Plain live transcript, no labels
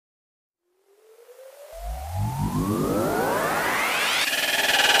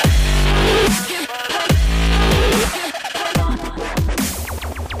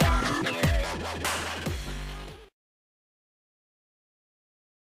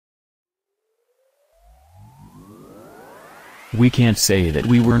We can't say that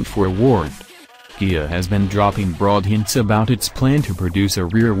we weren't forewarned. Kia has been dropping broad hints about its plan to produce a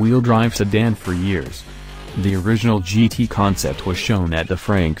rear-wheel drive sedan for years. The original GT concept was shown at the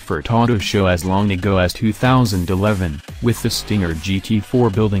Frankfurt Auto Show as long ago as 2011, with the Stinger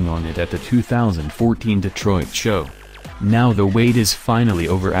GT4 building on it at the 2014 Detroit show. Now the wait is finally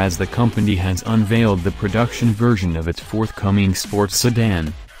over as the company has unveiled the production version of its forthcoming sports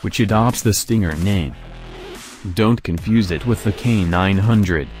sedan, which adopts the Stinger name. Don't confuse it with the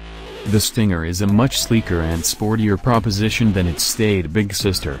K900. The Stinger is a much sleeker and sportier proposition than its staid big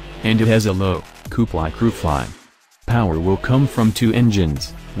sister, and it has a low, coupe-like roofline. Power will come from two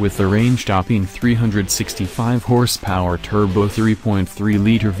engines, with the range-topping 365 horsepower turbo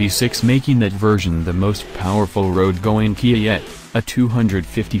 3.3-liter V6 making that version the most powerful road-going Kia yet. A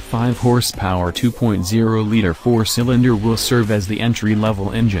 255 horsepower 2.0-liter four-cylinder will serve as the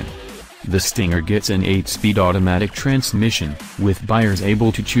entry-level engine. The Stinger gets an 8-speed automatic transmission, with buyers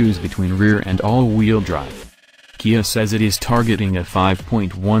able to choose between rear and all-wheel drive. Kia says it is targeting a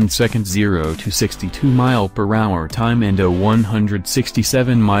 5.1 second 0 to 62 mph time and a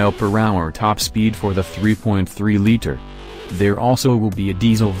 167 mph top speed for the 3.3-liter. There also will be a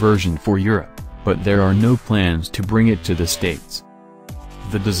diesel version for Europe, but there are no plans to bring it to the States.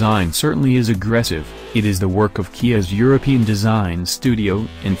 The design certainly is aggressive. It is the work of Kia's European design studio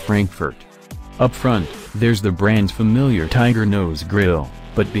in Frankfurt. Up front, there's the brand's familiar tiger nose grille,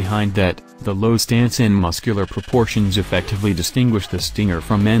 but behind that, the low stance and muscular proportions effectively distinguish the Stinger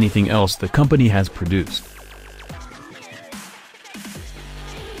from anything else the company has produced.